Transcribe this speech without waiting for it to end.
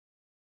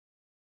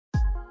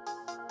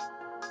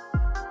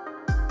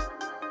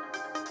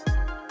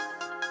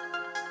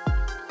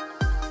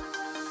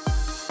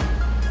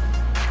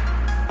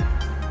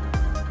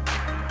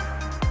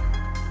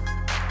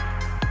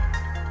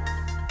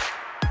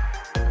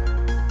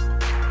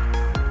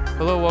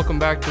Hello, welcome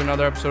back to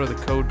another episode of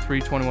the Code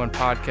 321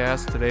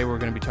 podcast. Today we're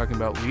going to be talking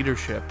about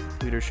leadership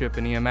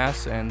in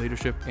EMS and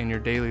leadership in your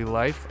daily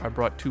life. I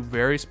brought two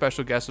very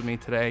special guests with me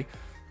today,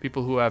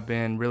 people who have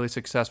been really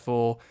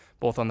successful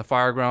both on the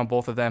fire ground.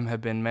 Both of them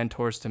have been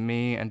mentors to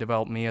me and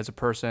developed me as a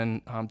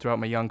person throughout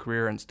my young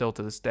career and still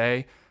to this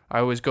day.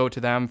 I always go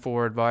to them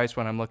for advice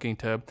when I'm looking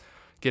to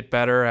get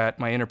better at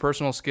my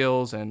interpersonal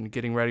skills and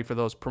getting ready for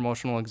those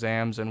promotional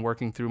exams and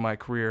working through my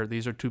career.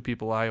 These are two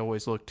people I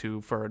always look to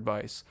for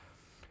advice.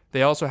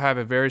 They also have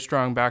a very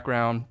strong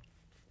background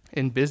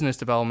in business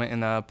development in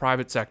the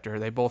private sector.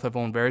 They both have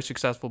owned very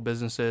successful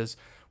businesses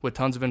with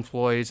tons of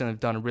employees and have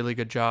done a really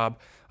good job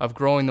of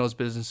growing those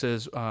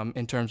businesses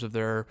in terms of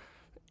their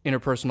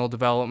interpersonal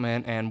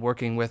development and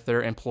working with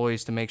their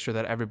employees to make sure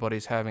that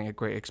everybody's having a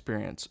great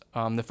experience.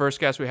 The first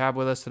guest we have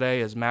with us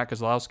today is Matt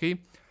Kozlowski.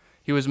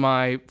 He was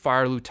my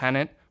fire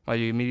lieutenant, my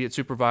immediate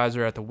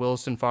supervisor at the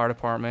Williston Fire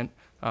Department.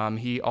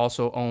 He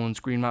also owns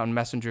Green Mountain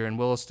Messenger in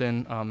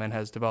Williston and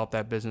has developed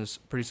that business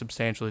pretty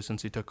substantially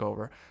since he took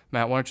over.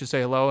 Matt, why don't you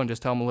say hello and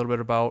just tell him a little bit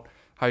about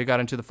how you got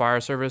into the fire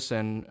service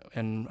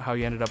and how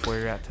you ended up where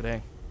you're at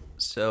today.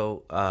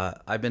 So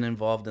I've been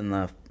involved in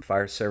the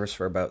fire service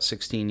for about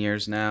 16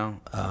 years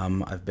now.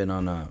 I've been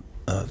on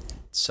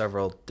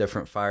several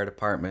different fire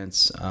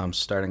departments,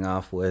 starting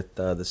off with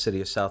the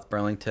city of South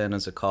Burlington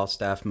as a call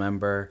staff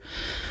member.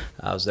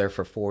 I was there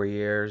for 4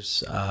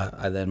 years.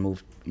 I then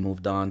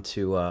moved on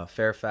to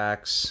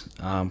Fairfax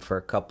for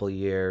a couple of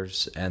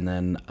years, and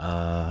then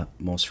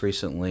most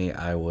recently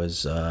I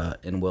was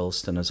in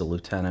Williston as a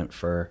lieutenant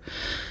for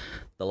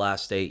the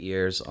last 8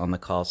 years on the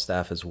call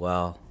staff as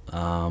well.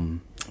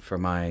 For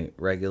my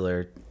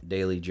regular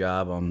daily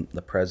job, I'm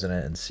the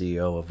president and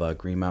CEO of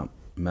Green Mountain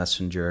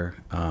Messenger.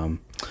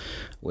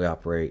 We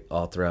operate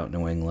all throughout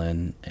New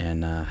England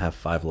and have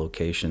 5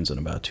 locations and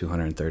about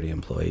 230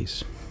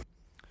 employees.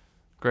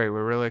 Great.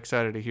 We're really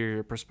excited to hear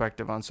your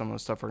perspective on some of the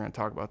stuff we're going to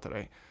talk about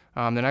today.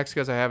 The next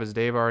guest I have is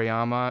Dave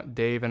Ariyama.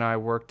 Dave and I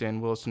worked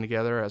in Williston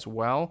together as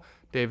well.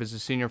 Dave is a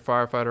senior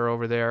firefighter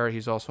over there.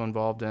 He's also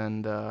involved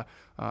in the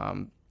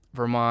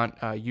Vermont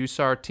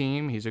USAR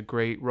team. He's a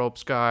great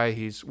ropes guy.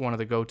 He's one of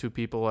the go-to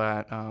people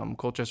at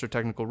Colchester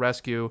Technical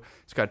Rescue.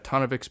 He's got a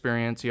ton of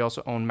experience. He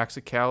also owned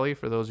Mexicali.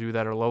 For those of you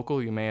that are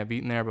local, you may have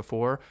eaten there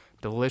before.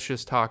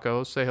 Delicious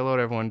tacos. Say hello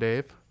to everyone,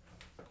 Dave.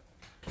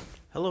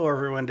 Hello,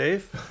 everyone,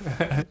 Dave.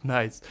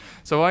 Nice.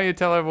 So why don't you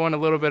tell everyone a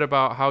little bit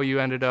about how you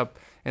ended up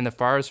in the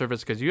fire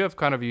service, because you have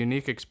kind of a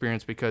unique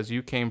experience because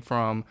you came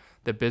from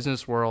the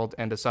business world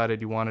and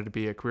decided you wanted to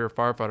be a career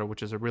firefighter,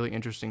 which is a really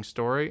interesting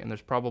story, and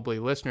there's probably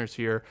listeners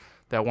here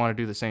that want to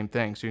do the same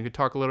thing. So you could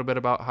talk a little bit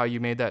about how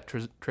you made that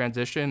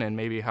transition and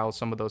maybe how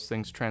some of those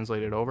things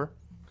translated over?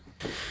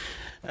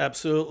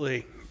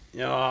 Absolutely.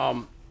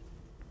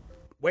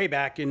 Way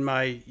back in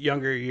my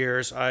younger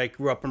years, I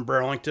grew up in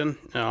Burlington,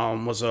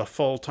 was a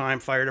full-time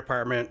fire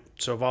department,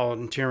 so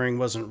volunteering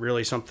wasn't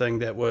really something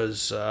that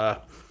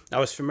I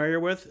was familiar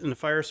with in the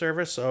fire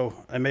service.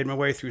 So I made my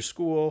way through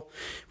school,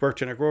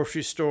 worked in a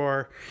grocery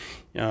store,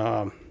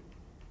 went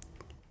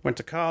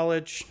to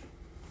college,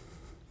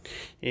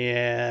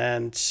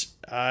 and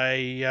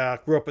I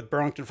grew up with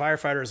Burlington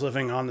firefighters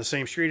living on the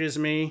same street as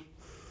me.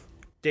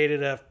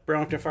 Dated a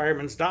Burlington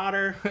fireman's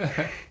daughter,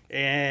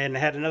 and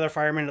had another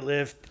fireman that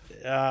lived,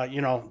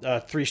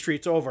 3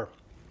 streets over.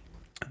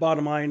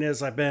 Bottom line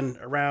is I've been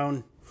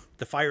around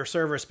the fire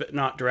service, but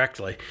not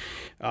directly.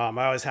 I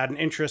always had an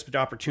interest, but the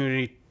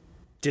opportunity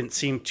didn't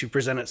seem to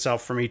present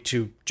itself for me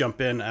to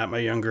jump in at my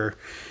younger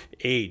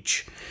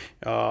age.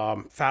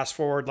 Fast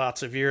forward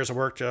lots of years, I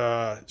worked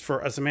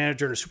as a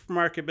manager in a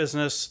supermarket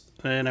business,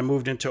 and I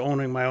moved into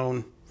owning my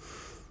own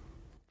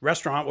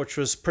restaurant, which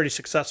was pretty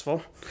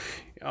successful.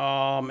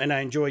 And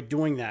I enjoyed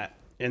doing that,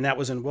 and that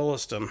was in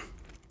Williston.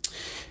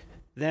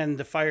 Then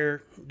the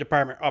fire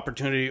department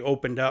opportunity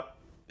opened up,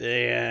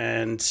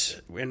 and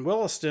in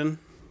Williston,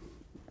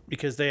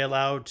 because they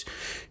allowed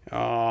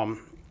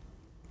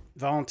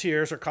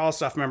volunteers or call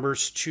staff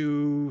members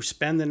to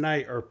spend the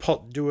night or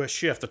do a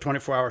shift, a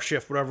 24-hour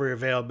shift, whatever your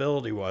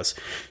availability was.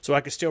 So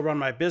I could still run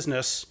my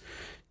business,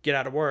 get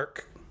out of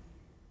work,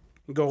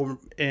 go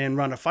and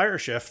run a fire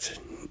shift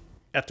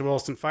at the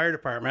Williston Fire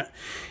Department.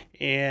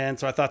 And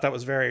so I thought that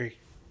was very,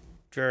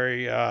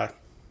 very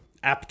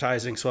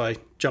appetizing. So I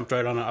jumped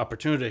right on the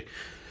opportunity.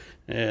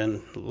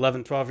 And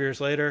 11, 12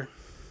 years later,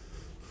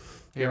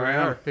 Here we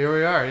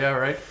are. Yeah,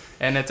 right.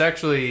 And it's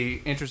actually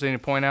interesting to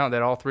point out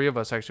that all 3 of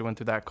us actually went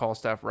through that call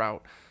staff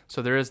route.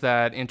 So there is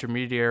that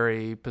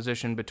intermediary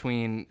position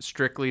between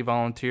strictly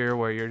volunteer,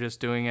 where you're just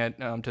doing it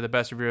to the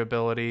best of your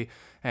ability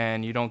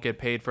and you don't get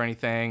paid for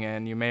anything,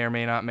 and you may or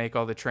may not make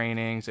all the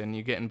trainings, and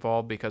you get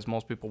involved because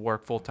most people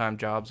work full-time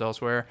jobs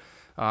elsewhere.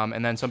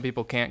 And then some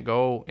people can't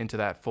go into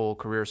that full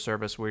career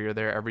service where you're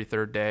there every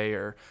 3rd day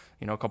or,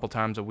 a couple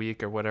times a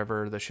week or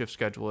whatever the shift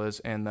schedule is.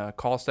 And the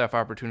call staff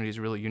opportunity is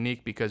really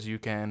unique because you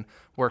can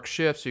work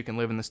shifts, you can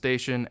live in the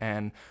station,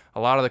 and a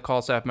lot of the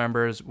call staff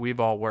members we've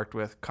all worked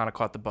with kind of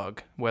caught the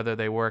bug, whether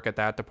they work at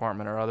that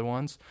department or other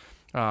ones.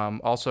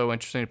 Also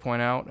interesting to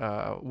point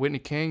out, Whitney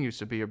King used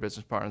to be your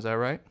business partner. Is that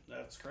right?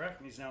 That's That's correct.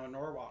 And he's now in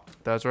Norwalk.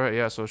 That's right.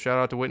 Yeah. So shout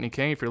out to Whitney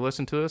King if you're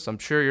listening to this. I'm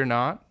sure you're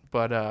not,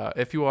 but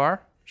if you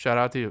are, shout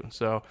out to you.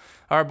 So,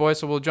 all right, boys.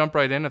 So we'll jump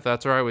right in if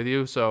that's all right with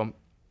you. So,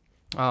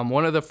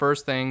 one of the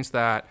first things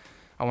that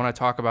I want to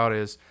talk about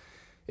is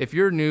if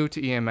you're new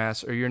to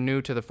EMS or you're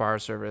new to the fire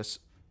service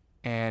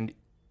and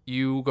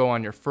you go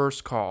on your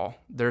first call,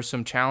 there's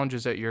some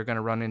challenges that you're going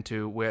to run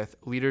into with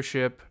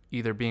leadership,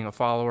 either being a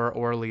follower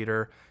or a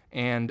leader,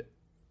 and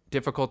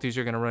difficulties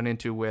you're going to run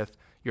into with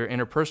your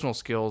interpersonal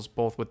skills,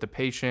 both with the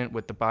patient,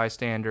 with the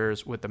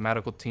bystanders, with the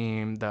medical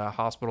team, the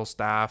hospital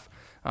staff,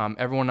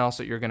 everyone else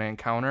that you're going to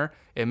encounter.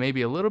 It may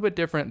be a little bit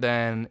different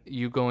than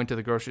you go into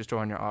the grocery store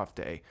on your off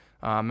day.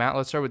 Matt,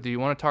 let's start with, do you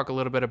want to talk a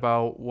little bit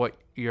about what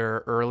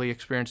your early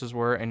experiences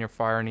were in your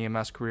fire and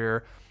EMS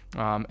career,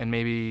 and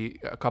maybe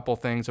a couple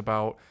things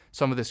about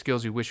some of the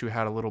skills you wish you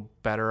had a little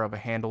better of a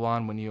handle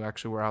on when you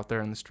actually were out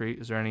there in the street?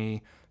 Is there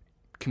any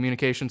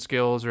communication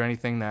skills or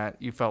anything that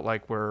you felt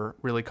like were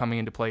really coming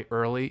into play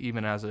early,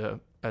 even as a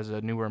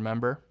newer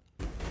member?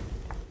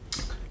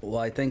 Well,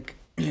 I think,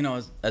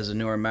 as a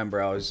newer member,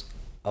 I was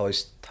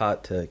always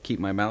taught to keep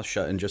my mouth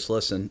shut and just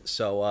listen.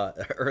 So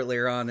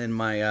earlier on in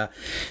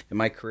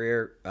my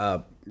career,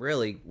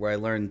 really where I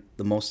learned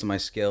the most of my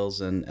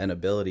skills and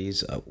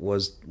abilities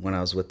was when I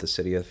was with the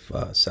city of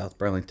South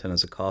Burlington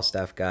as a call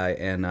staff guy.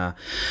 And I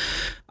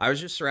was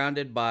just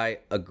surrounded by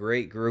a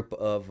great group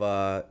of,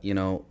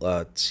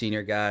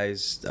 senior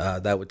guys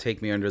that would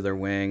take me under their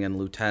wing, and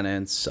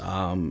lieutenants.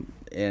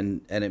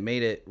 And it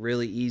made it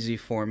really easy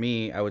for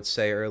me, I would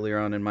say, earlier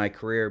on in my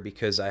career,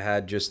 because I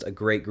had just a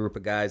great group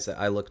of guys that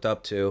I looked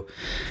up to.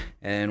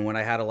 And when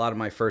I had a lot of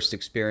my first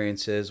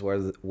experiences,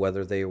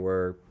 whether they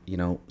were,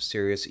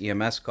 serious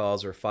EMS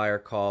calls or fire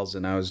calls,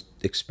 and I was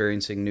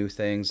experiencing new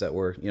things that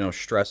were,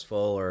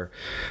 stressful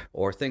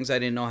or things I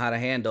didn't know how to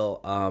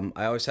handle,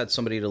 I always had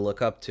somebody to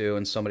look up to,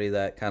 and somebody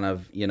that kind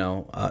of,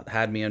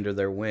 had me under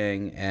their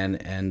wing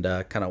and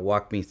kind of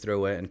walked me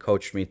through it and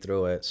coached me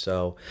through it.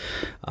 So,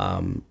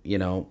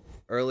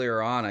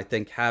 earlier on, I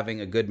think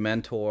having a good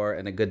mentor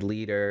and a good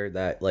leader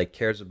that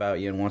cares about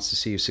you and wants to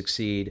see you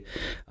succeed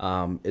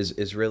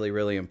is really,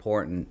 really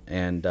important.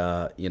 And,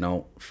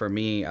 for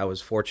me, I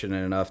was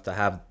fortunate enough to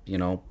have,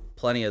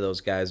 plenty of those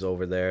guys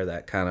over there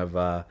that kind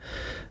of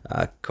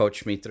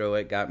coached me through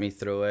it, got me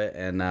through it,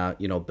 and,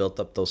 built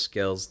up those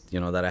skills,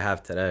 that I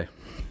have today.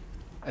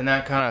 And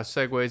that kind of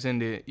segues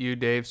into you,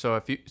 Dave.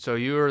 So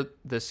you were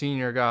the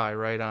senior guy,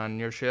 right, on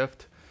your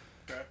shift?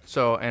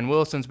 So, and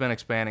Williston's been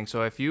expanding.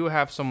 So if you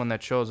have someone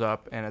that shows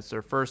up and it's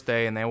their first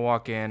day and they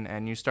walk in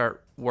and you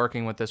start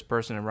working with this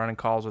person and running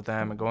calls with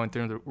them and going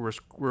through the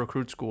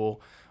recruit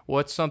school,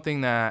 what's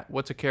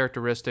a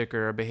characteristic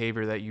or a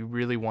behavior that you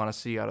really want to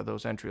see out of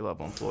those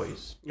entry-level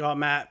employees?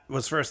 Matt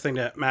was the first thing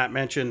that Matt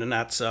mentioned, and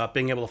that's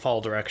being able to follow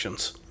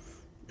directions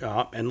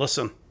and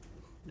listen,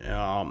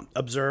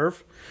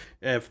 observe.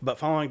 But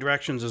following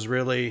directions is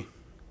really,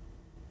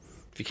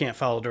 if you can't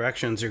follow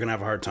directions, you're going to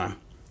have a hard time.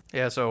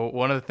 Yeah, so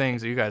one of the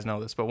things, you guys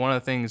know this, but one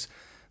of the things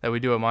that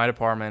we do at my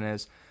department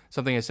is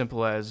something as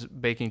simple as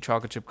baking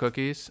chocolate chip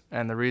cookies.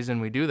 And the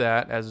reason we do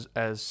that,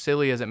 as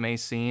silly as it may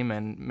seem,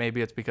 and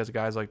maybe it's because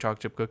guys like chocolate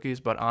chip cookies,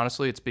 but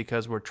honestly it's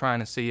because we're trying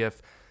to see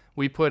if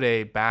we put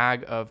a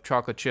bag of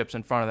chocolate chips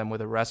in front of them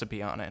with a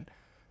recipe on it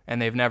and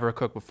they've never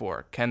cooked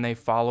before, can they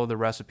follow the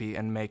recipe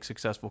and make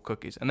successful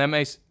cookies? And that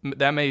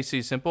may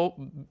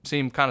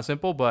seem kind of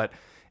simple, but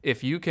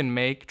if you can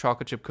make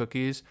chocolate chip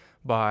cookies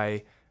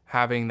by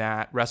having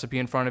that recipe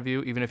in front of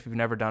you, even if you've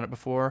never done it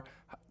before,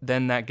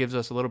 then that gives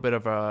us a little bit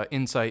of a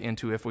insight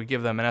into if we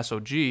give them an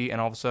SOG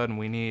and all of a sudden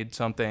we need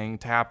something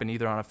to happen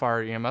either on a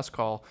fire EMS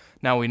call.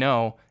 Now we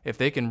know if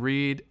they can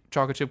read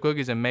chocolate chip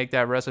cookies and make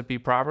that recipe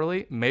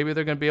properly, maybe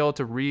they're going to be able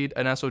to read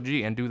an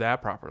SOG and do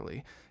that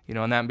properly.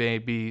 And that may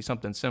be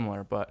something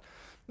similar. But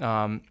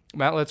Matt,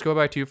 let's go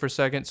back to you for a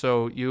second.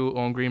 So you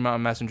own Green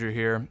Mountain Messenger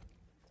here.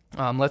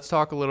 Let's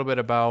talk a little bit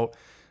about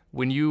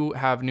when you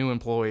have new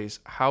employees,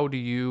 how do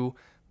you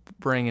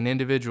bring an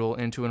individual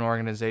into an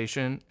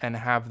organization and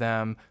have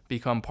them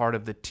become part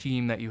of the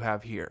team that you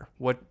have here?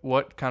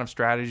 What kind of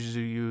strategies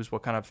do you use?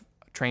 What kind of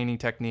training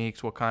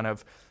techniques? What kind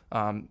of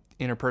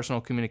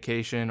interpersonal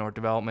communication or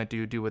development do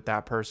you do with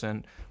that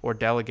person or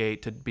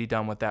delegate to be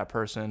done with that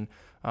person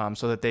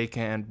so that they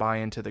can buy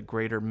into the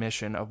greater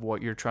mission of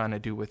what you're trying to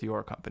do with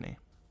your company?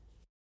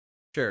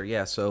 Sure,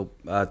 yeah. So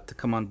to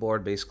come on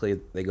board, basically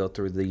they go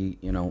through the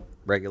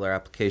regular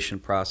application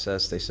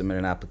process. They submit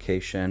an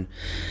application,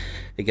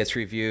 it gets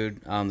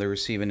reviewed, they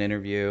receive an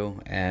interview,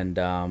 and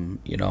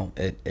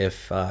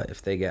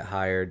if they get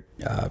hired,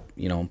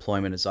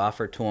 employment is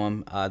offered to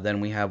them.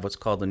 Then we have what's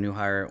called the new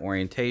hire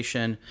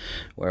orientation,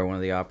 where one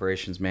of the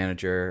operations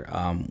manager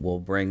will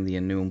bring the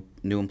new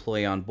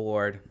employee on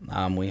board.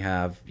 We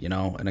have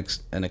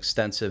an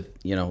extensive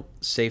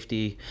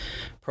safety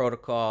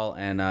protocol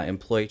and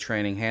employee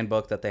training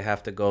handbook that they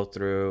have to go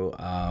through.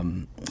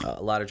 A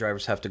lot of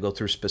drivers have to go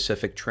through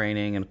specific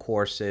training and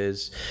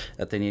courses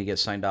that they need to get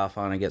signed off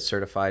on and get certified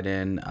certified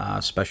in,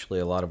 especially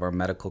a lot of our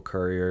medical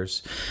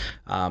couriers.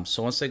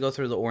 So once they go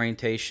through the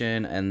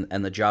orientation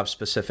and the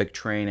job-specific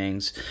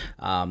trainings,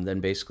 then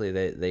basically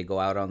they go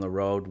out on the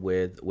road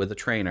with a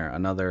trainer,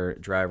 another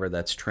driver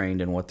that's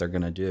trained in what they're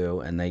going to do,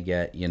 and they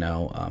get,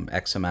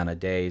 X amount of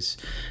days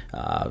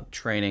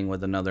training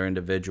with another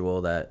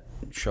individual that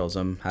shows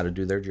them how to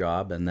do their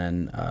job, and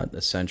then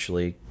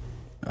essentially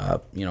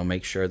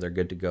make sure they're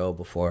good to go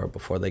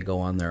before they go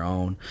on their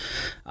own.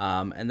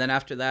 And then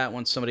after that,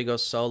 once somebody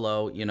goes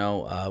solo,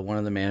 one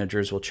of the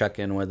managers will check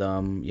in with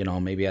them,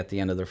 maybe at the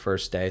end of their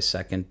first day,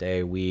 second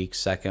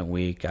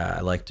week. I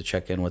like to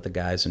check in with the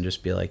guys and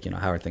just be like,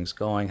 how are things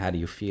going? How do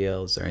you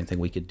feel? Is there anything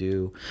we could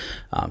do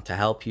to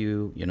help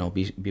you,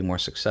 be more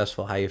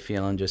successful? How you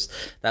feeling? Just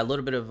that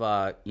little bit of,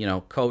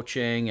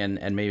 coaching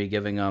and maybe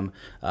giving them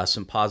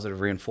some positive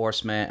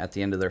reinforcement at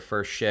the end of their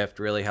first shift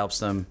really helps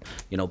them,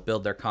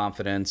 build their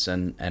confidence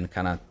and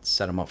kind of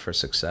set them up for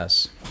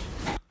success.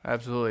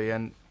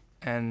 Absolutely.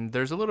 And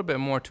there's a little bit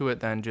more to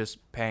it than just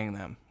paying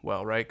them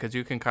well, right? Because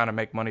you can kind of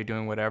make money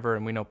doing whatever,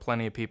 and we know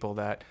plenty of people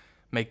that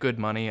make good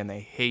money and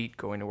they hate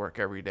going to work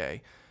every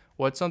day.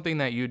 What's something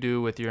that you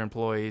do with your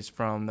employees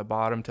from the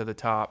bottom to the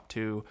top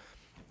to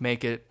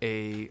make it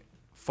a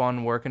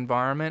fun work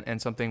environment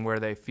and something where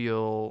they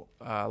feel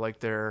like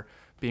they're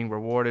being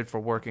rewarded for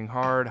working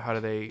hard? How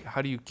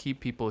do you keep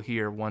people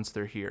here once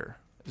they're here?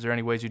 Is there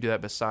any ways you do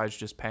that besides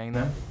just paying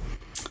them?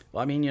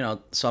 Well, I mean,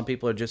 some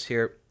people are just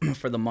here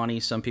for the money.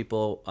 Some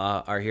people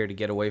are here to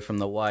get away from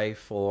the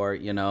wife, or,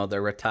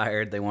 they're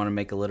retired. They want to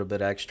make a little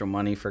bit extra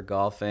money for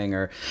golfing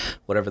or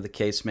whatever the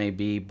case may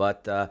be.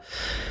 But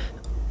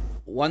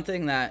one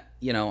thing that,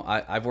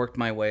 I've worked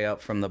my way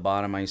up from the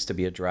bottom. I used to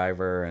be a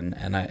driver,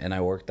 and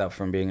I worked up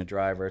from being a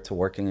driver to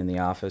working in the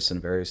office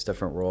in various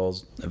different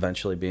roles,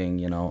 eventually being,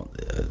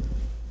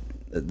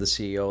 the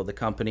CEO of the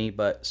company.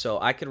 But so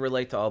I could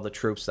relate to all the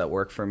troops that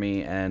work for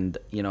me, and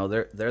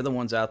they're the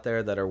ones out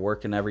there that are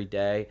working every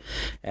day,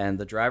 and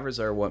the drivers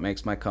are what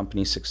makes my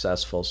company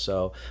successful.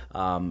 So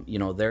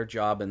their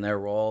job and their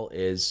role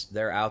is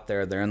they're out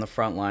there, they're in the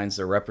front lines,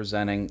 they're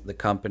representing the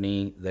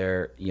company,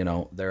 they're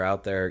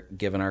out there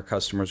giving our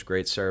customers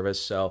great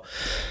service. So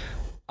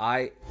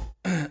I've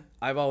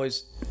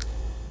always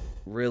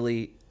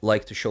really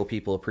liked to show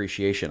people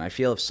appreciation. I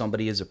feel if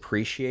somebody is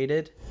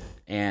appreciated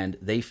and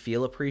they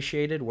feel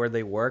appreciated where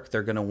they work,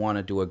 they're going to want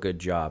to do a good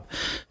job.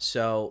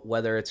 So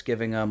whether it's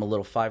giving them a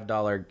little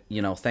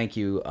 $5, thank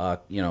you,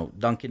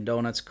 Dunkin'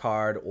 Donuts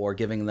card, or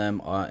giving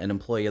them an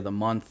Employee of the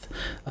Month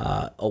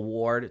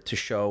award to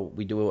show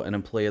we do an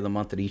Employee of the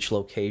Month at each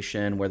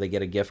location where they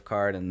get a gift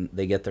card and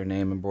they get their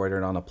name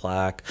embroidered on a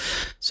plaque.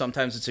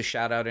 Sometimes it's a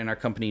shout out in our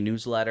company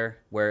newsletter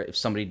where if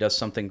somebody does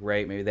something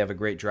great, maybe they have a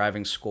great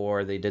driving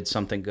score, they did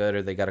something good,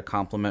 or they got a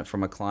compliment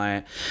from a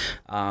client.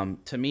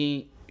 To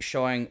me,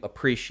 showing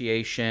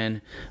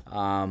appreciation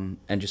and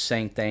just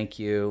saying thank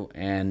you,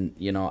 and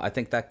I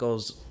think that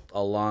goes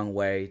a long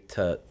way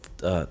to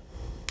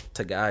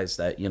guys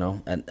that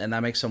and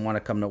that makes them want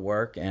to come to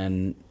work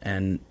and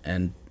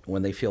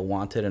when they feel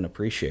wanted and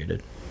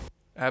appreciated.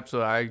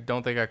 Absolutely. I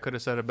don't think I could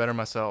have said it better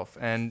myself.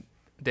 And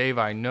Dave,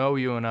 I know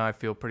you and I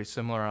feel pretty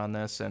similar on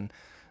this, and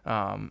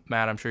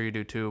Matt, I'm sure you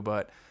do too,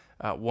 but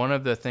one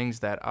of the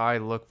things that I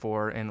look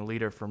for in a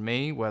leader for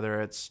me,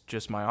 whether it's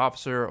just my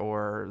officer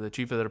or the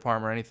chief of the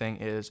department or anything,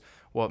 is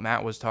what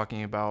Matt was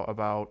talking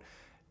about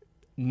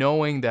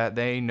knowing that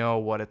they know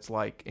what it's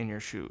like in your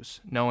shoes,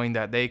 knowing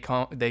that they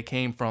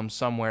came from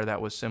somewhere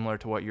that was similar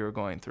to what you were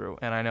going through.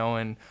 And I know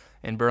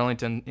in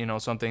Burlington,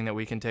 something that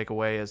we can take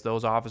away is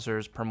those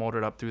officers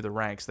promoted up through the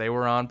ranks. They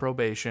were on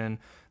probation.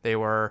 They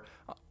were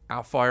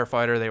a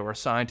firefighter, they were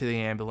assigned to the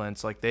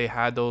ambulance. Like, they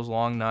had those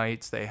long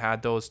nights, they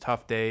had those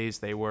tough days,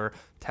 they were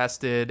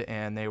tested,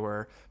 and they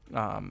were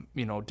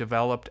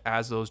developed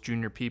as those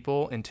junior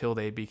people until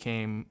they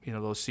became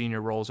those senior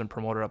roles and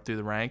promoted up through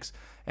the ranks.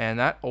 And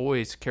that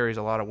always carries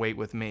a lot of weight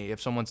with me. If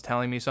someone's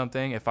telling me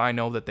something, if I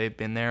know that they've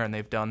been there and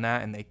they've done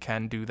that and they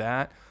can do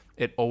that,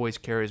 it always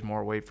carries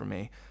more weight for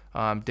me.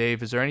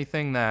 Dave, is there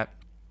anything that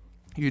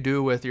you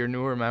do with your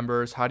newer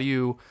members? How do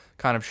you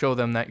kind of show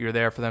them that you're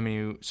there for them and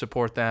you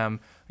support them,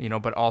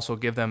 but also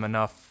give them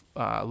enough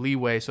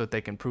leeway so that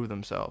they can prove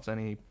themselves?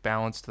 Any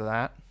balance to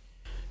that?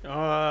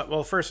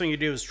 Well, first thing you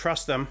do is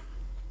trust them,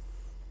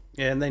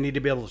 and they need to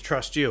be able to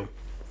trust you.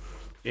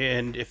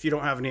 And if you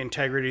don't have any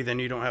integrity, then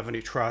you don't have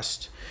any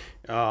trust.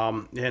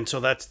 And so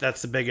that's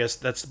the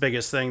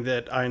biggest thing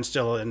that I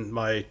instill in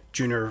my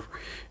junior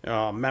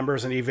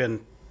members, and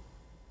even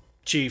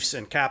chiefs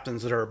and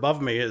captains that are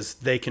above me, is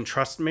they can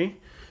trust me.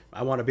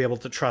 I want to be able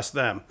to trust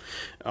them.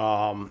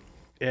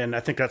 And I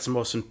think that's the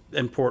most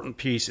important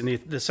piece. And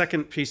the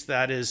second piece of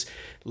that is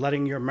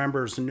letting your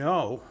members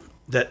know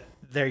that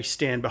they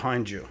stand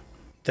behind you.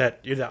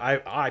 That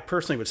I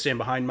personally would stand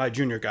behind my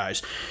junior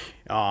guys.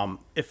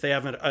 If they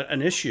have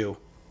an issue,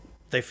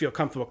 they feel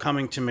comfortable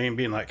coming to me and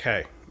being like,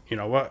 hey,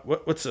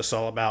 what's this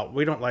all about?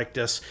 We don't like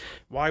this.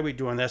 Why are we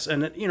doing this?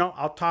 And,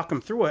 I'll talk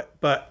them through it.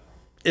 But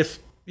if,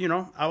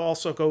 I'll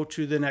also go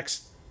to the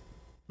next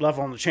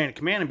level on the chain of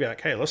command and be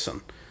like, hey,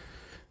 listen,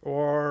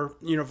 or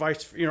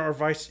vice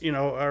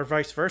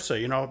versa.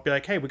 Be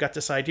like, hey, we got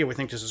this idea. We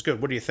think this is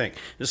good. What do you think?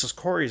 This is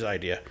Corey's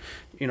idea.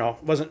 It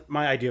wasn't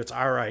my idea. It's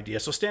our idea.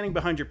 So standing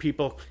behind your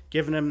people,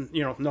 giving them,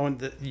 knowing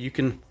that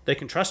they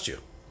can trust you,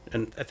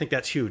 and I think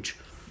that's huge.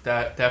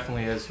 That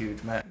definitely is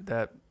huge, Matt.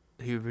 That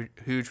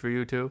huge for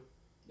you too.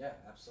 Yeah,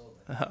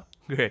 absolutely. Oh,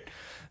 great.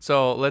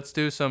 So let's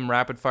do some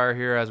rapid fire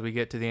here as we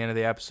get to the end of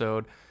the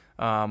episode.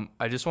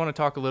 I just want to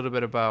talk a little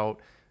bit about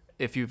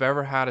if you've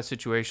ever had a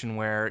situation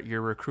where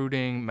you're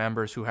recruiting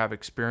members who have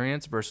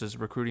experience versus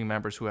recruiting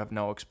members who have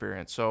no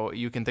experience. So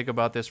you can think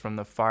about this from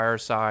the fire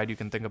side. You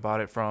can think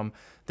about it from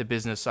the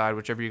business side,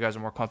 whichever you guys are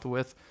more comfortable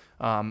with.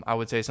 I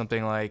would say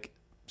something like,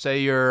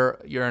 say you're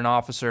an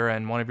officer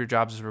and one of your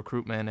jobs is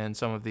recruitment in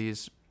some of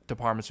these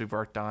departments we've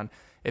worked on.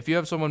 If you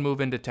have someone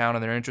move into town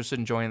and they're interested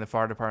in joining the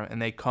fire department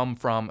and they come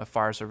from a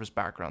fire service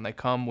background, they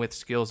come with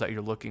skills that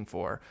you're looking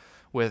for,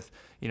 with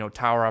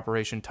tower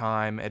operation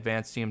time,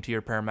 advanced EMT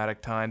or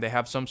paramedic time, they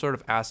have some sort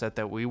of asset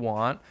that we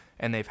want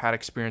and they've had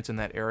experience in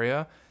that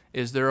area.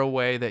 Is there a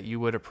way that you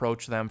would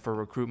approach them for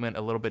recruitment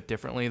a little bit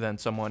differently than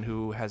someone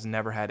who has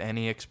never had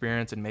any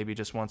experience and maybe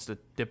just wants to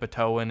dip a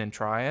toe in and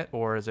try it?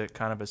 Or is it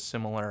kind of a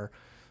similar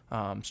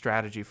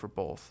strategy for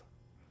both?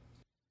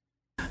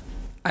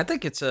 I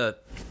think it's a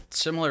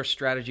similar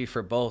strategy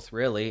for both,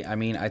 really. I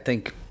mean, I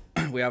think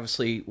we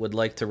obviously would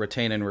like to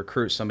retain and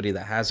recruit somebody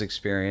that has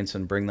experience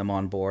and bring them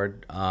on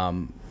board.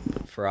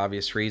 For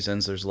obvious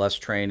reasons, there's less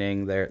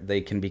training.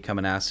 They can become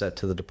an asset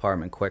to the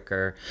department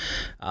quicker.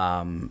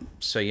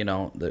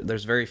 So,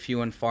 there's very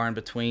few and far in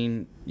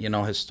between,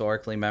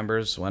 historically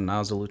members. When I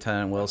was a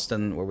lieutenant in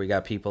Williston, where we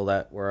got people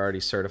that were already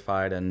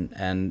certified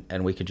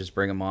and we could just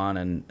bring them on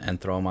and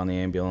throw them on the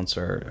ambulance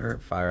or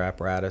fire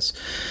apparatus.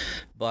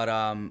 But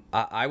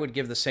I would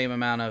give the same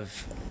amount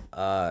of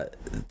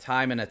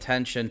time and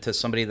attention to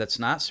somebody that's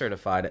not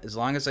certified, as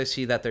long as I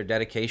see that their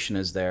dedication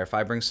is there. If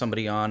I bring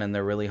somebody on and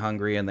they're really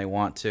hungry and they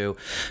want to,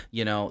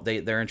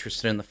 they're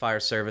interested in the fire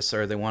service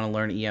or they want to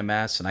learn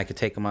EMS, and I could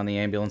take them on the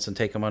ambulance and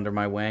take them under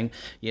my wing,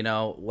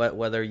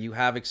 whether you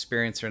have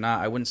experience or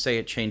not, I wouldn't say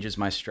it changes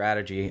my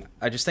strategy.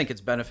 I just think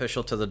it's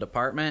beneficial to the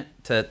department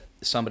to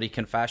somebody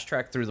can fast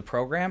track through the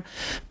program.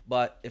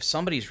 But if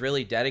somebody's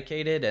really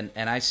dedicated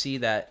and I see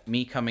that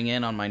me coming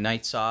in on my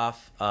nights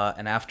off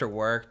and after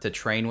work to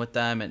train with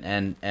them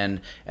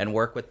and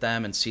work with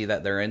them and see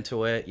that they're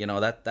into it,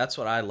 that's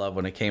what I love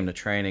when it came to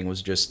training,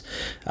 was just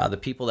the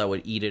people that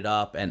would eat it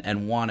up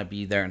and want to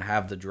be there and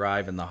have the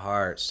drive and the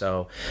heart.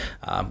 So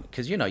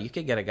because you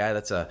could get a guy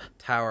that's a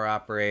tower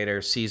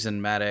operator,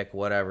 seasoned medic,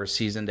 whatever,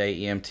 seasoned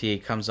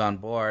EMT, comes on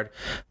board,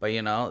 but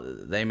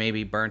they may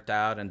be burnt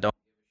out and don't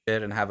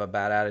and have a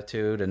bad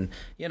attitude and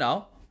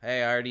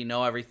hey, I already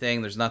know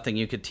everything, there's nothing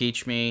you could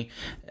teach me,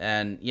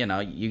 and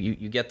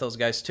you get those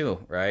guys too,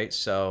 right?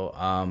 So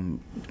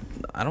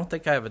I don't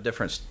think I have a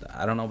different,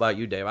 I don't know about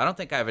you, Dave, I don't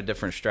think I have a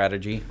different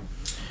strategy.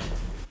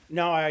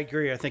 No, I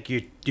agree. I think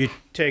you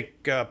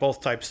take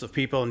both types of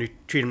people and you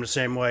treat them the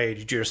same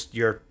way.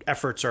 Your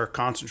efforts are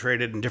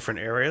concentrated in different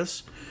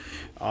areas.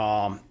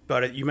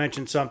 But you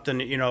mentioned something,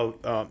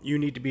 you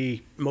need to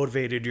be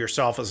motivated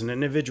yourself as an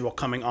individual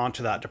coming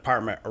onto that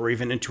department or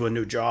even into a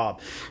new job.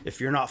 If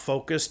you're not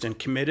focused and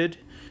committed,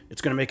 it's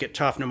going to make it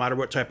tough. No matter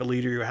what type of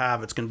leader you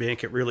have, it's going to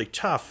make it really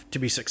tough to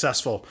be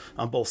successful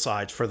on both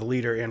sides, for the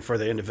leader and for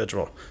the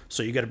individual.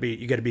 So you got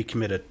to be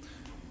committed.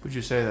 Would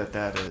you say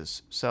that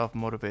is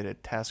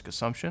self-motivated task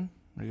assumption?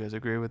 Do you guys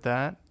agree with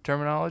that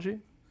terminology?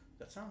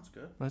 That sounds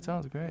good. That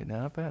sounds great.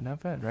 Not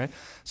bad, right?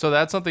 So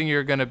that's something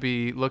you're going to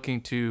be looking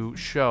to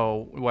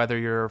show, whether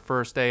your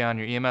first day on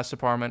your EMS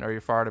department or your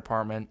fire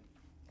department.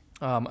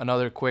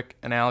 Another quick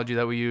analogy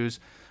that we use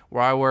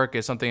where I work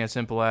is something as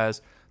simple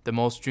as the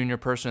most junior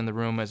person in the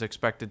room is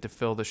expected to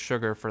fill the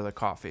sugar for the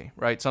coffee,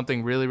 right?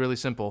 Something really, really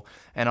simple.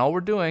 And all we're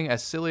doing,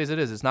 as silly as it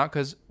is, it's not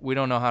because we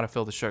don't know how to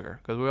fill the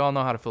sugar, because we all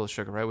know how to fill the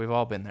sugar, right? We've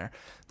all been there.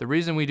 The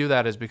reason we do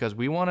that is because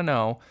we want to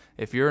know,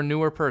 if you're a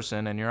newer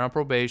person and you're on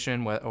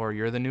probation or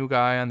you're the new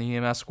guy on the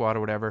EMS squad or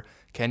whatever,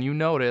 can you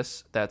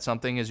notice that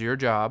something is your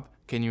job?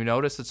 Can you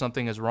notice that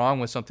something is wrong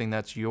with something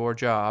that's your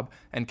job?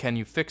 And can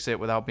you fix it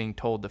without being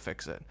told to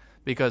fix it?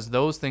 Because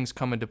those things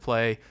come into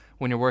play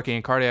when you're working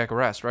in cardiac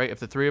arrest, right?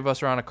 If the three of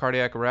us are on a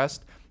cardiac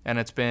arrest and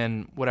it's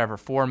been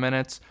 4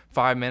 minutes,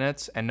 5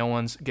 minutes, and no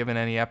one's given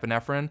any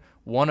epinephrine,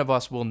 one of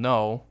us will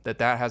know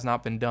that has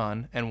not been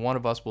done, and one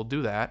of us will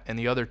do that, and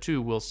the other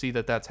two will see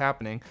that that's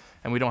happening,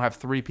 and we don't have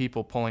 3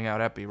 people pulling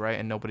out epi, right?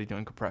 And nobody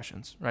doing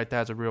compressions, right?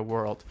 That's a real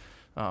world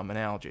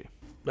analogy.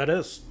 That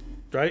is,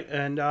 right?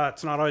 And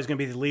it's not always going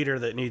to be the leader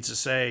that needs to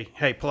say,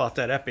 hey, pull out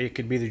that epi. It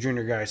could be the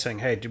junior guy saying,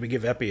 hey, did we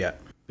give epi yet?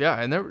 Yeah,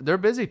 and they're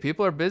busy.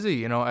 People are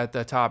busy, at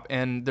the top.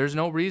 And there's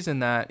no reason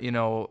that,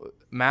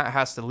 Matt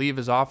has to leave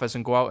his office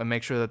and go out and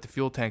make sure that the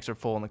fuel tanks are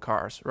full in the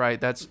cars,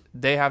 right?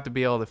 They have to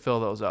be able to fill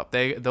those up.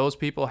 Those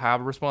people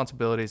have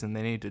responsibilities and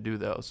they need to do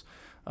those.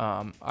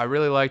 I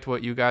really liked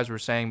what you guys were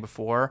saying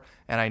before,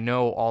 and I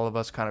know all of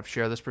us kind of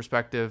share this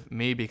perspective.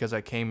 Me, because I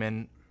came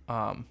in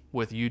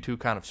with you two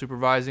kind of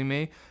supervising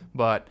me.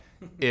 But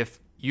if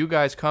you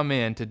guys come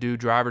in to do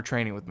driver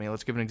training with me.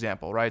 Let's give an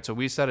example, right? So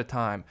we set a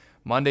time,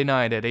 Monday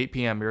night at 8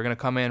 p.m. You're going to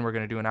come in. We're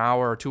going to do an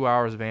hour or 2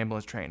 hours of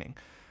ambulance training.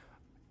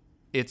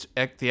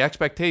 The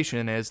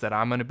expectation is that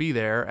I'm going to be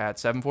there at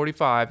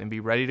 7:45 and be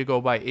ready to go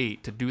by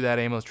 8 to do that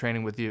ambulance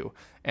training with you.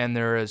 And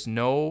there is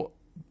no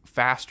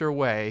faster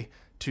way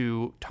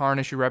to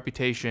tarnish your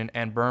reputation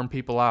and burn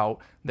people out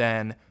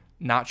than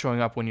not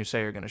showing up when you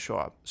say you're going to show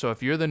up. So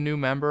if you're the new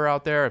member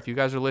out there, if you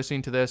guys are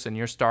listening to this and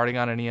you're starting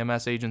on an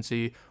EMS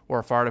agency or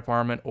a fire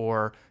department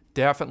or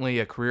definitely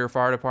a career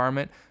fire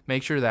department,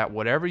 make sure that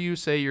whatever you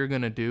say you're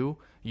going to do,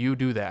 you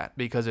do that.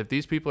 Because if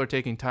these people are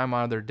taking time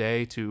out of their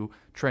day to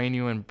train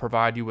you and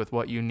provide you with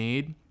what you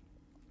need,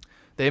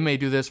 they may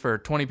do this for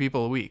 20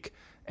 people a week.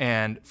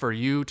 And for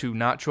you to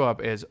not show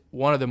up is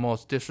one of the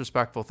most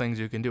disrespectful things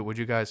you can do. Would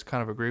you guys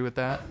kind of agree with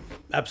that?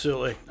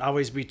 Absolutely.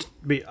 Always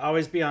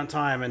be on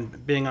time,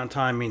 and being on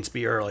time means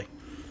be early.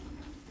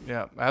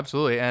 Yeah,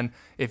 absolutely. And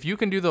if you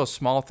can do those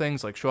small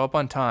things like show up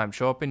on time,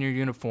 show up in your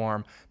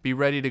uniform, be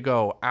ready to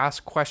go,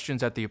 ask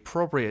questions at the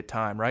appropriate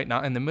time, right?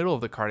 Not in the middle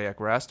of the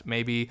cardiac arrest,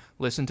 maybe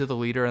listen to the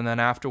leader and then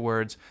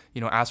afterwards,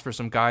 ask for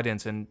some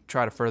guidance and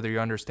try to further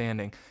your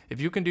understanding.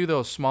 If you can do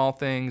those small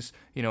things,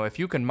 if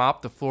you can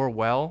mop the floor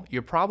well,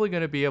 you're probably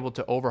going to be able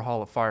to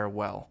overhaul a fire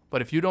well.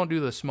 But if you don't do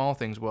the small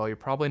things well, you're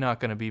probably not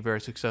going to be very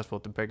successful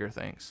at the bigger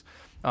things.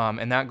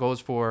 And that goes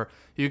for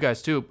you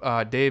guys too.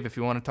 Dave, if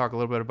you want to talk a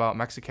little bit about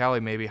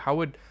Mexicali, maybe how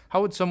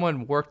would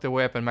someone work their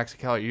way up in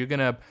Mexicali?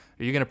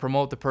 Are you gonna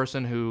promote the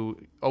person who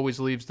always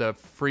leaves the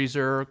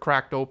freezer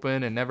cracked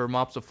open and never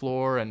mops the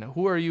floor? And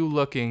who are you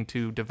looking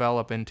to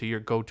develop into your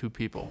go-to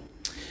people?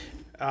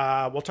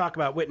 We'll talk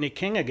about Whitney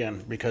King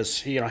again because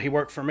he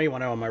worked for me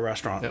when I owned my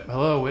restaurant. Yep.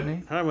 Hello,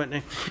 Whitney. Hi,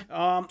 Whitney.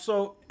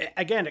 So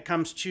again, it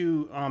comes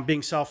to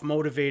being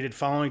self-motivated,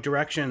 following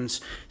directions,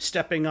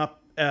 stepping up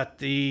at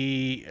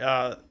the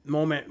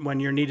moment when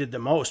you're needed the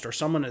most or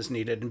someone is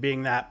needed, and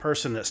being that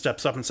person that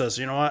steps up and says,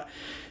 you know what,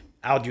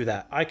 I'll do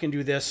that. I can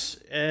do this.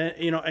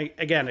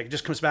 Again, it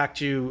just comes back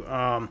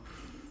to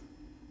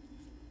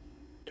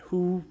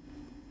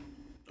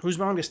who's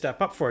willing to step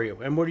up for you,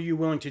 and what are you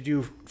willing to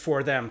do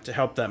for them to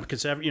help them?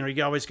 Because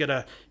you always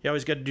gotta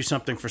do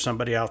something for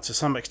somebody else to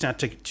some extent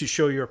to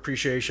show your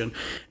appreciation.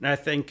 And I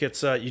think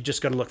it's you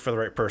just gotta look for the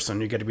right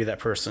person. You got to be that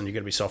person. You got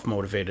to be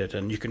self-motivated,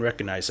 and you can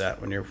recognize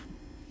that when you're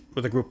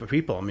with a group of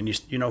people. I mean,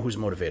 you know who's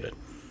motivated.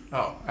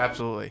 Oh,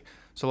 absolutely.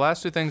 So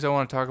last two things I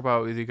want to talk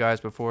about with you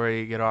guys before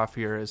I get off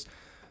here is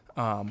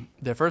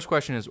the first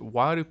question is,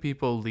 why do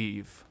people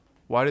leave?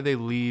 Why do they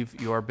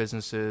leave your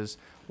businesses?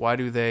 Why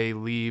do they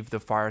leave the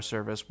fire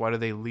service? Why do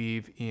they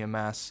leave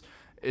EMS?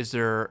 Is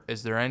there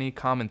any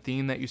common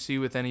theme that you see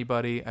with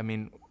anybody? I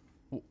mean,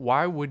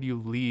 why would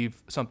you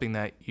leave something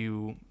that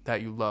you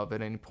love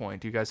at any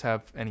point? Do you guys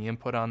have any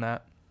input on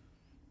that?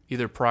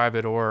 Either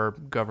private or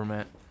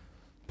government?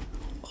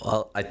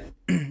 Well, I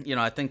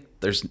think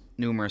there's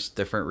numerous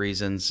different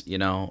reasons,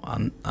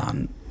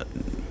 on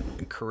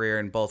career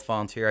and both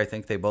volunteer. I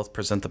think they both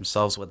present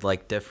themselves with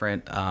like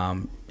different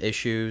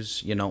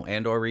issues,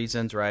 and or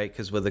reasons, right?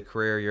 Because with a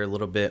career, you're a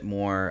little bit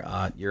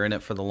more, you're in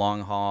it for the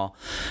long haul.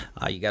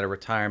 You got a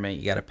retirement,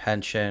 you got a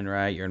pension,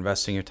 right? You're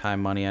investing your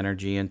time, money,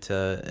 energy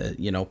into,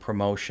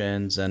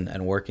 promotions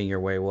and working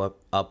your way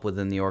up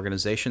within the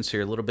organization. So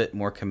you're a little bit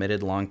more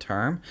committed long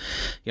term.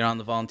 On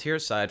the volunteer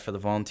side, for the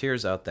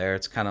volunteers out there,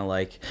 it's kind of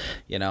like,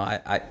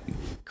 I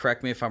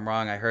correct me if I'm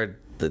wrong. I heard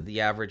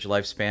the average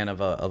lifespan of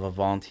a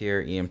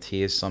volunteer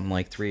EMT is something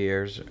like 3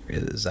 years.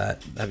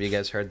 Have you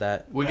guys heard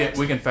that? We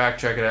can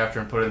fact check it after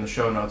and put it in the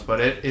show notes,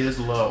 but it is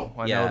low.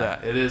 I know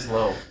that. It is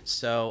low.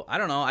 So I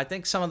don't know. I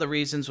think some of the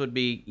reasons would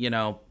be,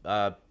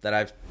 that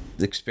I've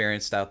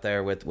experienced out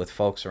there with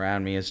folks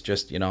around me is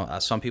just,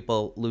 some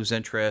people lose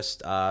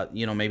interest,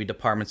 maybe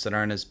departments that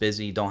aren't as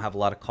busy don't have a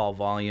lot of call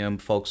volume.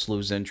 Folks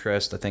lose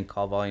interest. I think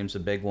call volume's a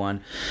big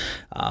one.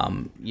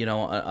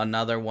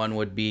 Another one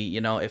would be,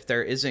 if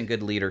there isn't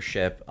good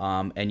leadership,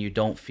 and you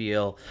don't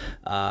feel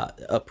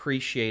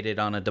appreciated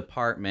on a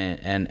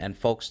department and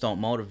folks don't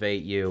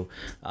motivate you,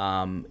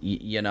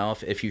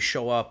 if you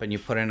show up and you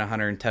put in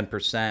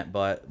 110%,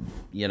 but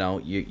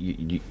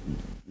you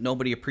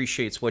nobody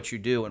appreciates what you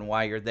do and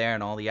why you're there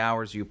and all the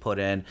hours you put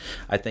in,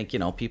 I think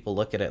people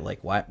look at it like,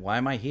 why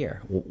am I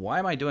here? Why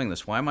am I doing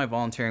this? Why am I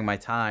volunteering my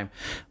time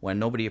when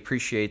nobody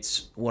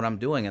appreciates what I'm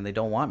doing and they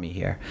don't want me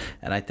here?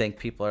 And I think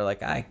people are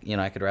like, I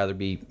could rather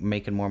be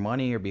making more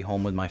money or be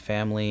home with my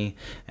family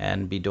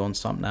and be doing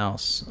something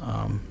else.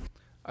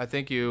 I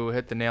think you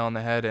hit the nail on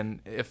the head, and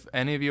if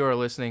any of you are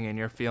listening and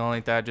you're feeling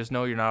like that, just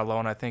know you're not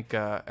alone. I think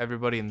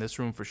everybody in this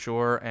room for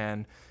sure,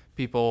 and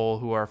people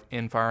who are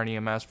in fire and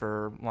EMS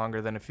for longer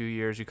than a few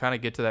years, you kind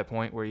of get to that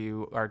point where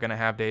you are going to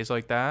have days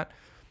like that.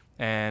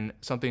 And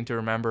something to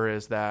remember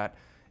is that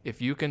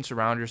if you can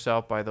surround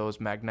yourself by those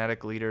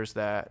magnetic leaders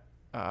that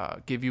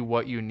give you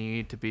what you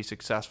need to be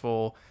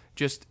successful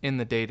just in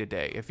the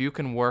day-to-day. If you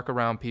can work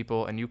around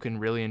people and you can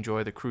really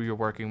enjoy the crew you're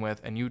working with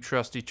and you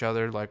trust each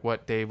other, like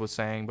what Dave was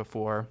saying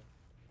before,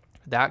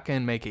 that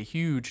can make a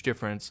huge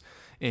difference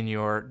in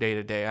your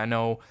day-to-day. I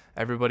know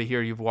everybody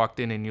here, you've walked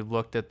in and you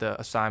looked at the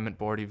assignment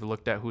board, you've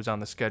looked at who's on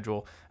the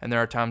schedule, and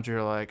there are times where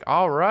you're like,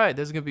 all right,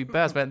 this is gonna be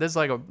best, man. This is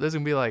gonna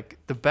be like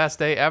the best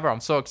day ever.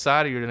 I'm so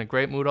excited. You're in a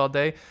great mood all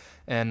day.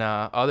 And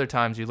other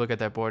times you look at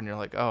that board and you're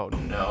like, oh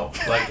no,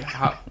 like,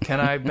 how can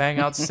I bang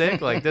out sick?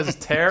 Like, this is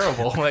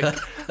terrible. Like,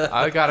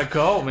 I gotta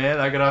go, man.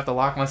 I'm gonna have to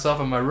lock myself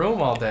in my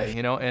room all day,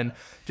 and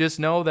just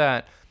know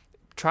that,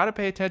 try to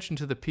pay attention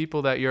to the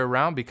people that you're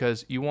around,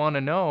 because you want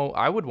to know,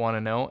 I would want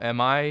to know,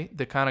 am I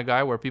the kind of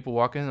guy where people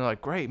walk in and they're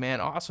like, great, man,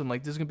 awesome,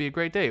 like, this is gonna be a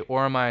great day?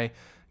 Or am I,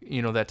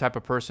 that type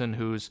of person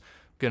who's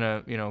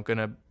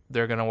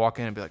they're gonna walk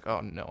in and be like,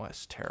 oh no,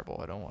 that's terrible,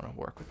 I don't want to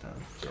work with them.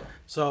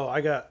 So I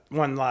got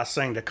one last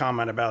thing to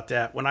comment about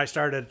that. When I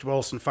started at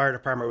Williston Fire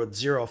Department with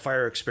 0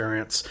 fire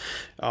experience,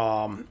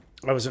 I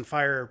was in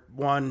Fire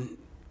 1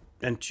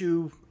 and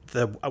 2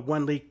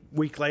 one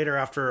week later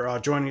after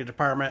joining the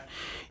department,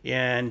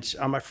 and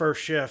on my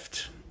first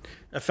shift,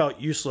 I felt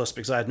useless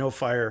because I had no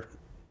fire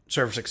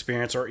service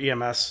experience or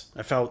EMS.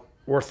 I felt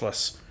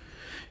worthless.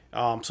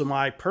 So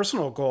my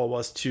personal goal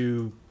was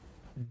to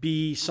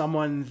be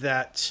someone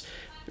that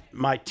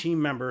my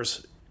team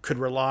members could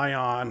rely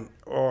on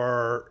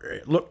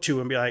or look to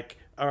and be like,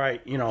 all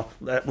right,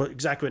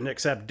 exactly what Nick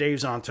said.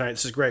 Dave's on tonight.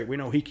 This is great. We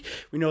know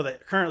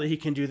that currently he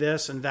can do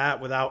this and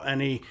that without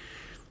any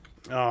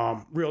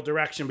real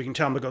direction. We can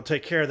tell him to go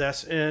take care of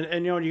this,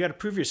 and you got to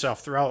prove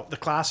yourself throughout the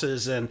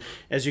classes. And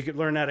as you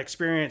learn that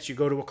experience, you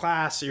go to a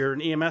class, you're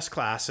an EMS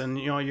class, and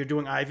you're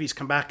doing IVs.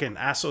 Come back and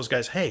ask those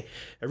guys, hey,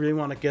 I really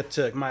want to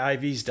get my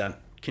IVs done.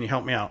 Can you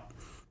help me out?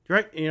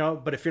 Right,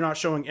 but if you're not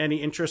showing any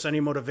interest, any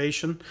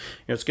motivation,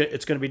 it's going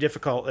to be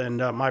difficult. And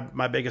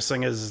my biggest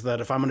thing is that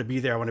if I'm going to be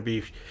there, I want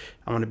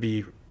to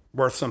be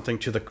worth something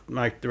to the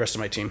rest of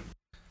my team.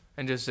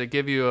 And just to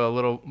give you a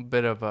little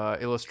bit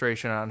of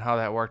illustration on how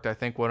that worked, I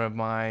think one of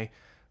my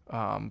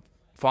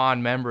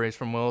fond memories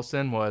from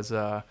Williston was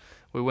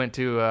we went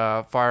to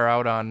fire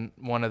out on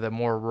one of the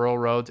more rural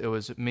roads. It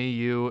was me,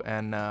 you,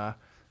 and I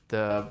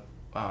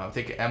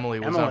think Emily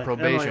was on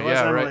probation.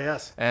 Emily,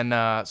 yes.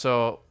 And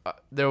so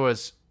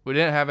we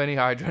didn't have any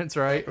hydrants,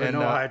 right?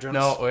 No hydrants.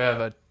 No, we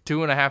have a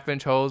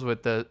 2.5-inch hose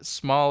with the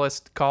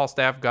smallest call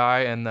staff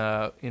guy, and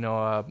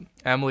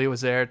Emily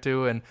was there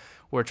too, and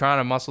we're trying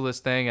to muscle this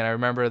thing. And I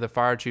remember the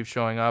fire chief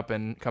showing up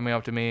and coming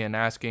up to me and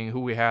asking who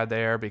we had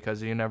there,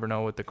 because you never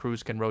know what the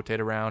crews can rotate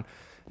around.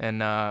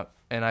 And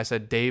I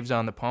said, Dave's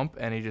on the pump,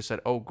 and he just said,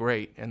 oh,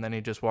 great. And then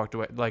he just walked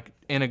away, like,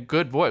 in a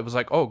good voice. It was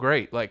like, oh,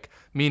 great. Like,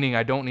 meaning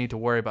I don't need to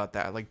worry about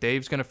that. Like,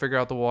 Dave's going to figure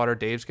out the water.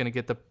 Dave's going to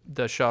get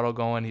the shuttle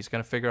going. He's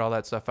going to figure all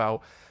that stuff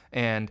out.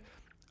 And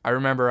I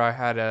remember I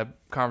had a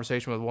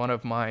conversation with one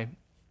of my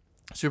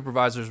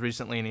supervisors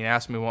recently, and he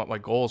asked me what my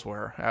goals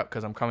were,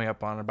 because I'm coming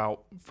up on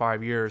about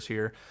 5 years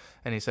here.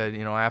 And he said,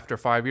 after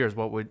 5 years,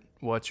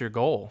 what's your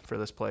goal for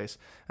this place?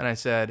 And I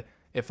said,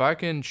 if I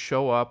can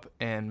show up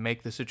and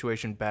make the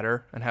situation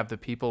better and have the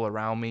people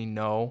around me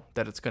know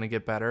that it's going to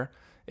get better,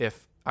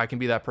 if I can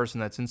be that person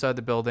that's inside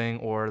the building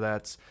or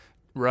that's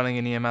running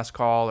an EMS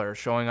call or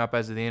showing up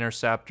as the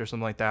intercept or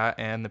something like that,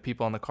 and the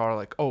people on the call are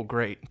like, oh,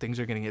 great, things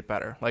are going to get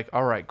better. Like,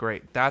 all right,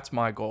 great. That's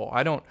my goal.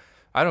 I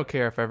don't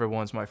care if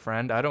everyone's my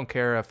friend. I don't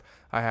care if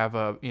I have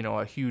a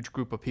huge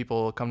group of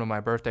people come to my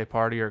birthday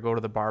party or go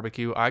to the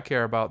barbecue. I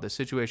care about the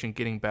situation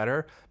getting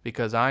better,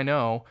 because I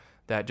know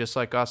that just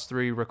like us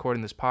three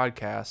recording this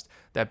podcast,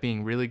 that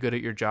being really good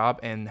at your job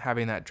and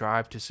having that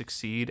drive to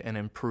succeed and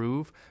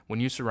improve, when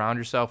you surround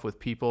yourself with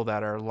people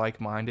that are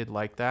like-minded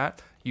like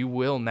that, you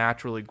will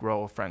naturally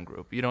grow a friend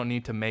group. You don't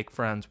need to make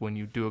friends when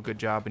you do a good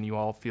job and you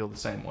all feel the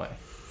same way.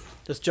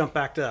 Let's jump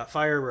back to that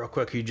fire real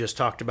quick you just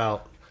talked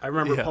about. I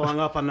remember pulling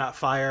up on that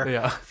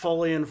fire,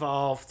 fully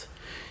involved,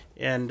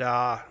 and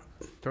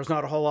there was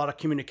not a whole lot of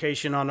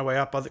communication on the way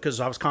up, because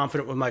I was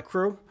confident with my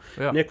crew.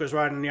 Yeah. Nick was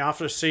riding in the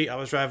officer's seat. I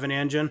was driving the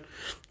engine.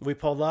 We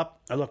pulled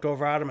up. I looked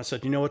over at him. I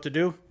said, you know what to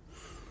do?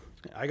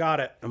 I got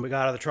it. And we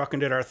got out of the truck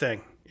and did our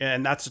thing.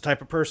 And that's the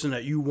type of person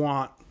that you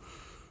want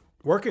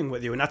working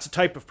with you. And that's the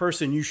type of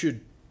person you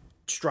should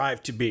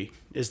strive to be,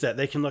 is that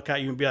they can look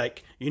at you and be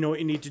like, you know what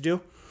you need to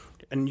do?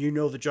 And you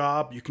know the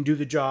job. You can do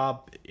the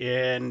job.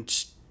 And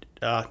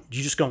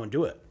you just go and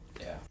do it.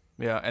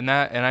 Yeah, and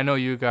I know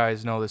you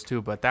guys know this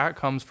too, but that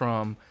comes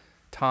from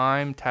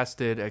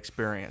time-tested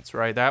experience,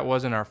 right? That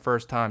wasn't our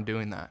first time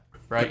doing that,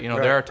 right?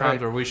 There are times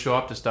where we show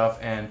up to stuff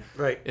and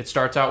it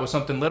starts out with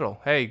something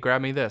little. Hey,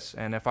 grab me this.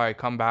 And if I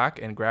come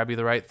back and grab you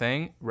the right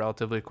thing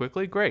relatively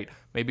quickly, great.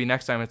 Maybe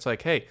next time it's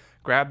like, hey,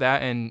 grab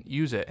that and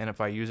use it. And if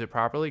I use it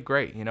properly,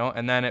 great,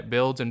 And then it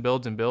builds and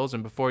builds and builds,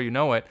 and before you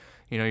know it,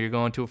 you're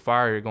going to a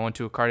fire, you're going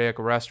to a cardiac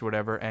arrest or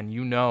whatever, and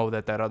you know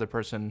that other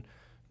person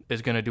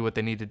is going to do what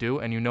they need to do,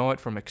 and you know it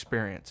from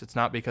experience. It's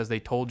not because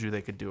they told you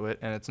they could do it,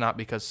 and it's not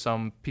because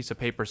some piece of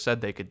paper said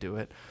they could do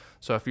it.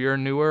 So if you're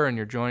newer and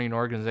you're joining an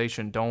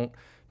organization, don't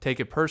take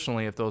it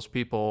personally if those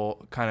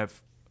people kind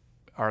of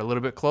are a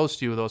little bit close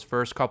to you. Those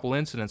first couple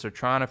incidents are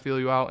trying to feel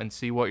you out and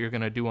see what you're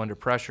going to do under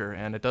pressure,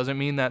 and it doesn't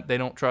mean that they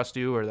don't trust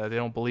you or that they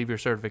don't believe your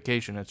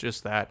certification. It's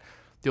just that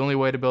the only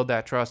way to build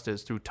that trust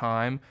is through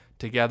time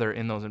together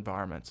in those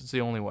environments. It's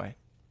the only way.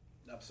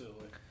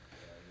 Absolutely.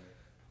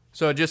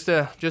 So just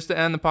to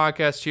end the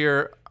podcast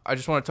here, I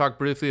just want to talk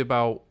briefly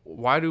about,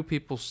 why do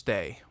people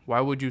stay?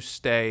 Why would you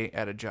stay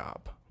at a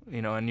job?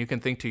 And you can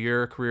think to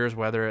your careers,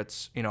 whether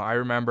it's, I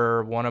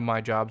remember one of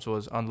my jobs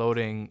was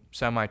unloading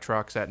semi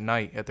trucks at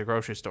night at the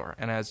grocery store.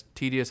 And as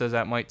tedious as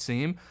that might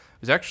seem,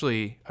 it was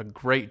actually a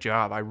great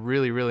job. I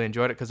really, really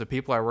enjoyed it because the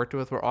people I worked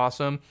with were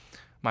awesome.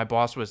 My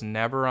boss was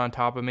never on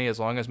top of me as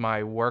long as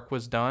my work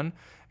was done.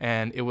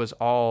 And it was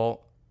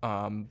all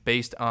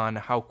based on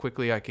how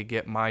quickly I could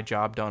get my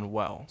job done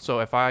well. So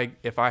if I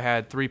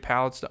had 3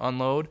 pallets to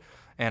unload,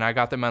 and I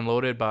got them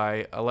unloaded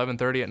by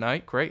 11:30 at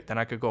night, great, then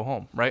I could go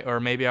home, right? Or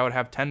maybe I would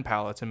have 10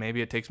 pallets, and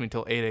maybe it takes me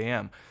till 8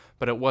 a.m.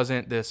 But it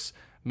wasn't this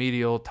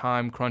medial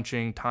time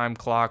crunching time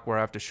clock where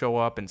I have to show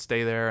up and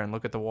stay there and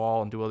look at the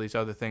wall and do all these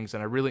other things.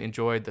 And I really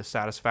enjoyed the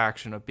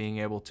satisfaction of being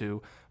able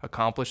to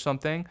accomplish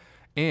something.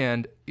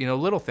 And,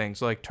 little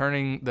things like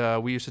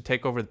we used to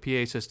take over the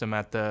PA system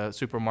at the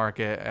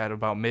supermarket at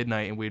about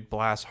midnight, and we'd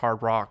blast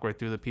hard rock right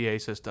through the PA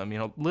system.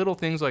 Little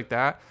things like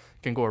that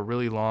can go a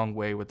really long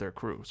way with their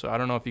crew. So I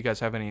don't know if you guys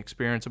have any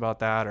experience about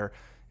that, or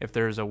if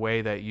there's a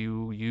way that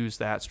you use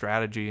that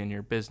strategy in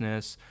your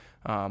business.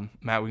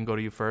 Matt, we can go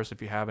to you first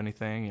if you have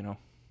anything,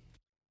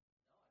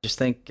 Just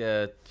think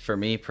for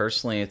me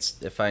personally,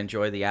 it's if I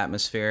enjoy the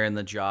atmosphere and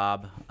the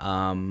job,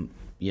 and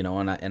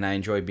I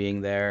enjoy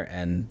being there,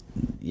 and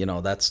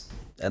that's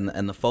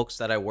and the folks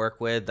that I work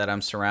with, that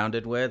I'm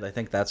surrounded with, I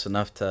think that's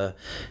enough to,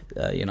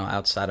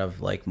 outside of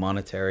like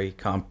monetary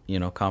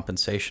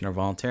compensation or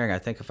volunteering. I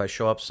think if I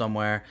show up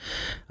somewhere,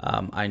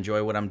 I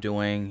enjoy what I'm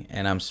doing,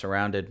 and I'm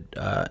surrounded,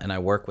 and I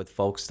work with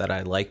folks that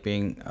I like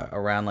being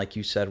around, like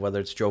you said,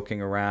 whether it's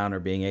joking around or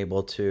being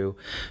able to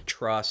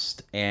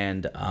trust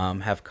and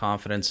have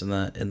confidence in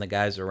the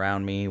guys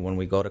around me when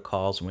we go to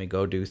calls, when we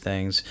go do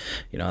things,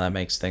 that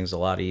makes things a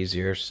lot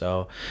easier.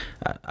 So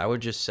I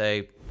would just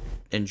say,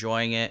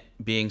 enjoying it,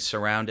 being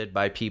surrounded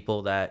by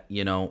people that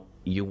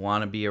you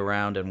want to be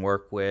around and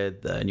work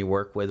with, and you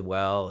work with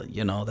well,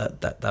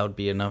 that would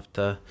be enough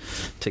to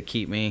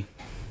keep me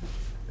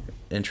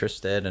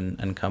interested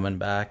and coming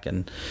back.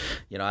 And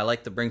I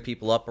like to bring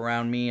people up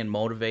around me and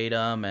motivate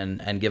them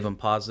and give them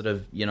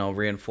positive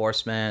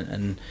reinforcement,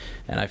 and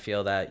I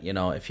feel that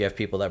if you have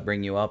people that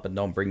bring you up and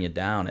don't bring you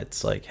down,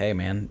 it's like, hey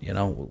man,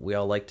 we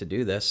all like to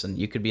do this, and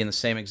you could be in the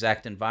same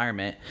exact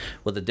environment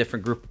with a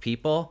different group of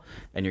people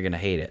and you're gonna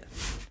hate it,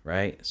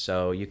 right?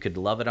 So you could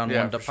love it on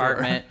one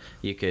department, sure.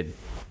 You could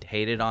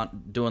hate it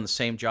on doing the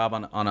same job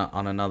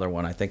on another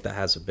one. I think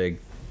that's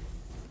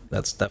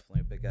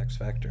definitely a big X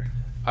factor.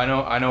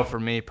 I know for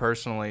me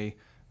personally,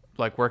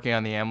 like working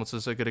on the ambulance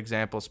is a good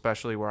example,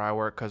 especially where I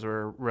work, because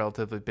we're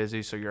relatively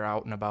busy. So you're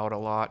out and about a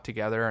lot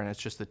together, and it's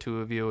just the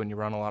two of you, and you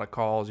run a lot of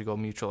calls, you go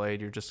mutual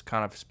aid, you're just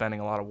kind of spending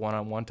a lot of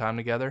one-on-one time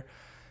together.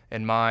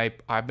 And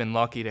I've been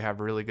lucky to have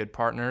really good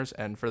partners,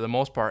 and for the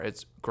most part,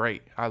 it's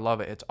great. I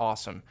love it. It's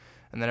awesome.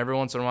 And then every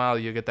once in a while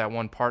you get that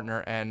one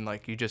partner, and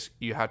like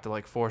you have to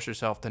like force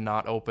yourself to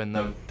not open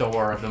the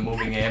door of the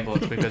moving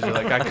ambulance because you're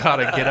like, I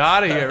gotta get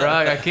out of here,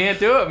 right? I can't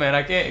do it, man.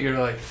 I can't. You're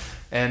like,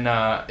 and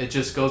it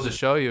just goes to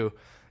show you,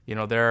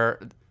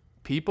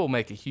 people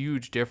make a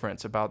huge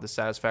difference about the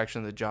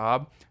satisfaction of the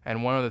job.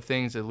 And one of the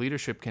things that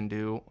leadership can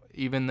do,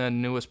 even the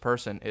newest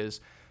person, is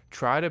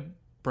try to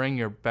bring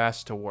your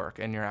best to work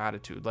and your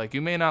attitude. Like,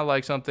 you may not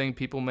like something,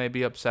 people may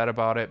be upset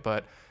about it,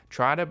 but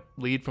try to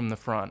lead from the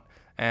front.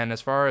 And as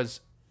far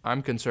as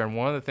I'm concerned,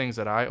 one of the things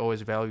that I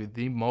always value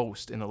the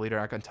most in a leader,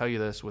 I can tell you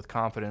this with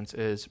confidence,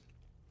 is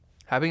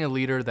having a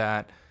leader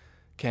that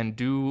can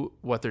do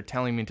what they're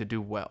telling me to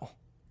do well,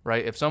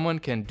 right? If someone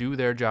can do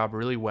their job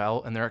really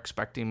well and they're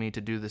expecting me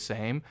to do the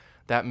same,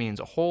 that means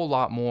a whole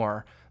lot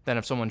more than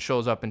if someone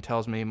shows up and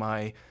tells me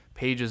my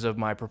pages of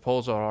my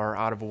proposal are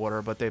out of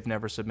order, but they've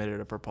never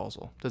submitted a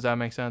proposal. Does that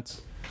make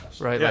sense?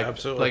 Right? Yeah, like,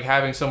 absolutely. Like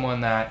having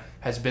someone that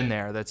has been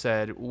there, that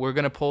said, we're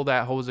going to pull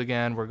that hose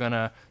again, we're going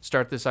to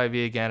start this IV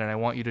again, and I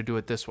want you to do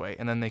it this way.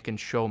 And then they can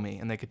show me,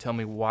 and they can tell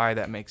me why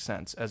that makes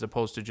sense, as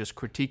opposed to just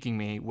critiquing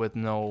me with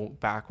no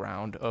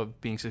background of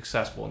being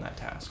successful in that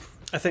task.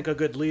 I think a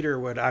good leader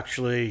would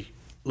actually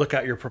look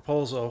at your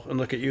proposal and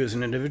look at you as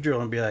an individual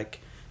and be like,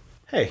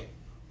 hey,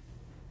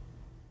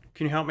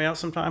 can you help me out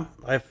sometime?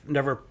 I've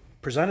never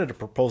presented a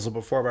proposal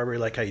before, but I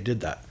really like how you did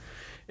that.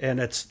 And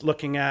it's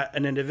looking at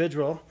an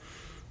individual,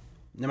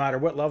 no matter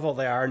what level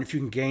they are, and if you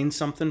can gain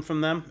something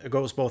from them, it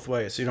goes both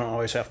ways. You don't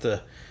always have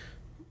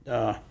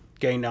to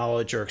gain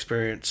knowledge or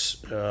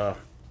experience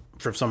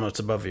from someone that's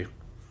above you.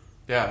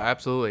 Yeah,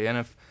 absolutely. And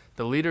if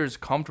the leader is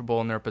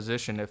comfortable in their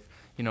position,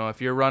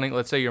 if you're running,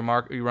 let's say you're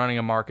running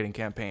a marketing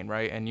campaign,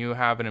 right, and you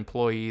have an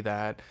employee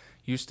that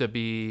used to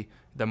be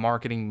the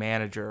marketing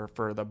manager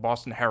for the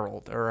Boston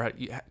Herald or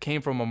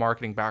came from a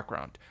marketing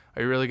background,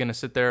 are you really going to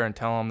sit there and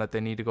tell them that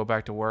they need to go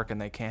back to work and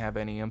they can't have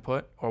any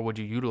input? Or would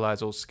you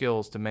utilize those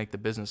skills to make the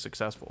business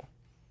successful?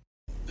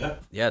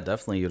 Yeah,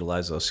 definitely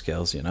utilize those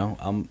skills. You know,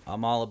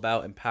 I'm all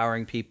about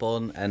empowering people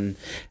and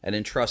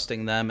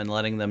entrusting them and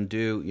letting them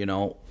do, you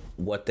know,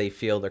 what they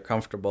feel they're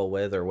comfortable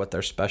with or what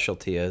their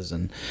specialty is.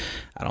 And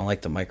I don't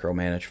like to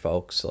micromanage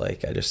folks.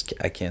 Like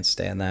I can't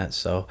stand that.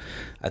 So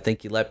I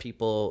think you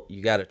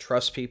got to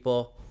trust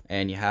people,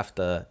 and you have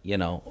to, you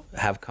know,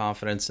 have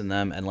confidence in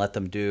them and let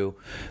them do,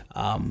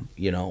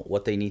 you know,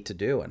 what they need to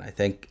do. And I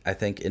think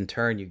in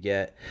turn you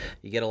get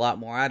a lot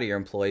more out of your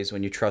employees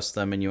when you trust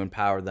them and you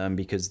empower them,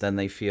 because then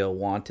they feel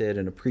wanted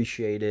and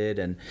appreciated,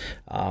 and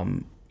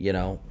you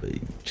know,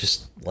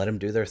 just let them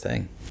do their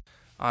thing.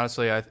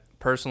 Honestly,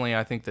 Personally,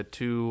 I think the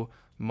two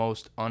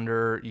most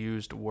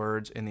underused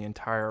words in the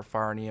entire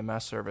fire and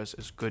EMS service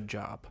is good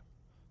job.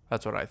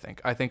 That's what I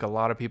think. I think a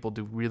lot of people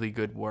do really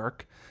good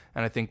work,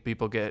 and I think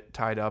people get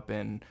tied up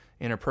in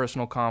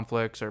interpersonal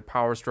conflicts or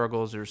power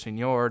struggles or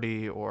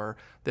seniority or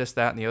this,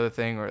 that, and the other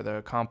thing, or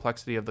the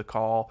complexity of the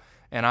call.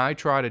 And I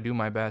try to do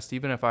my best,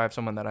 even if I have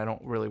someone that I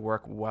don't really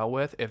work well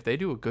with. If they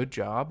do a good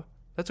job,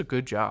 that's a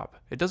good job.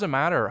 It doesn't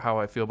matter how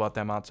I feel about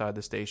them outside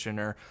the station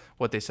or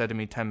what they said to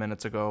me 10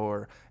 minutes ago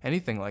or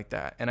anything like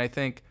that. And I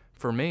think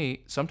for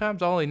me,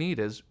 sometimes all I need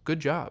is good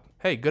job.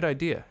 Hey, good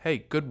idea. Hey,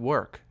 good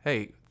work.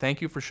 Hey,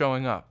 thank you for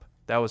showing up.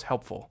 That was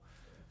helpful.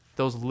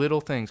 Those little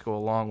things go a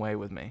long way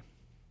with me.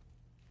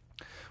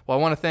 Well,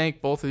 I want to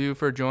thank both of you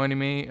for joining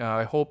me.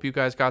 I hope you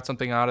guys got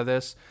something out of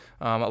this.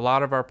 A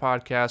lot of our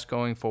podcasts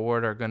going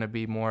forward are going to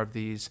be more of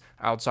these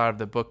outside of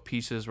the book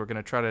pieces. We're going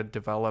to try to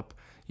develop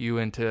you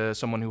into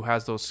someone who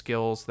has those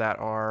skills that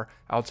are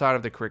outside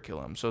of the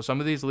curriculum. So some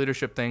of these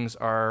leadership things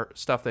are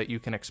stuff that you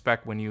can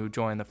expect when you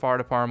join the fire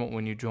department,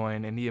 when you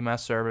join an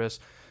EMS service,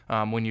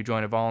 when you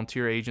join a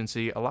volunteer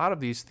agency. A lot of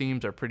these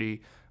themes are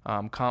pretty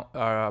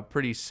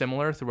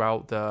similar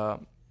throughout the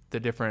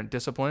different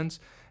disciplines.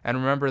 And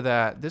remember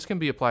that this can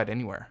be applied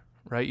anywhere,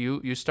 right?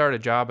 You start a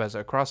job as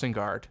a crossing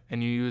guard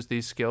and you use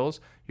these skills,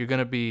 you're going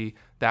to be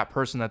that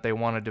person that they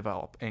want to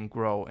develop and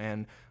grow.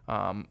 And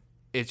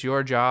it's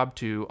your job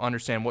to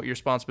understand what your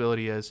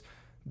responsibility is,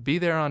 be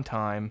there on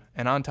time,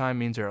 and on time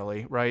means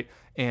early, right?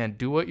 And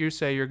do what you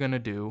say you're going to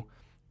do.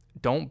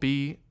 Don't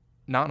be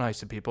not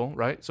nice to people,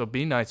 right? So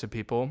be nice to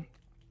people,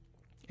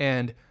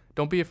 and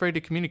don't be afraid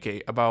to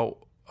communicate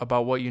about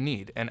what you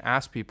need and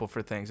ask people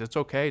for things. It's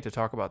okay to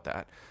talk about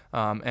that.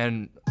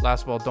 And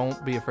last of all,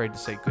 don't be afraid to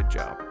say good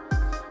job.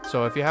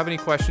 So if you have any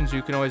questions,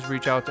 you can always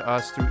reach out to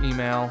us through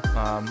email.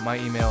 My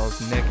email is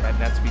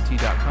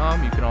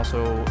nick@netsvt.com. You can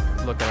also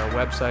look at our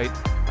website.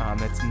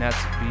 It's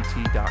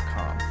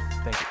netsvt.com.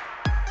 Thank you.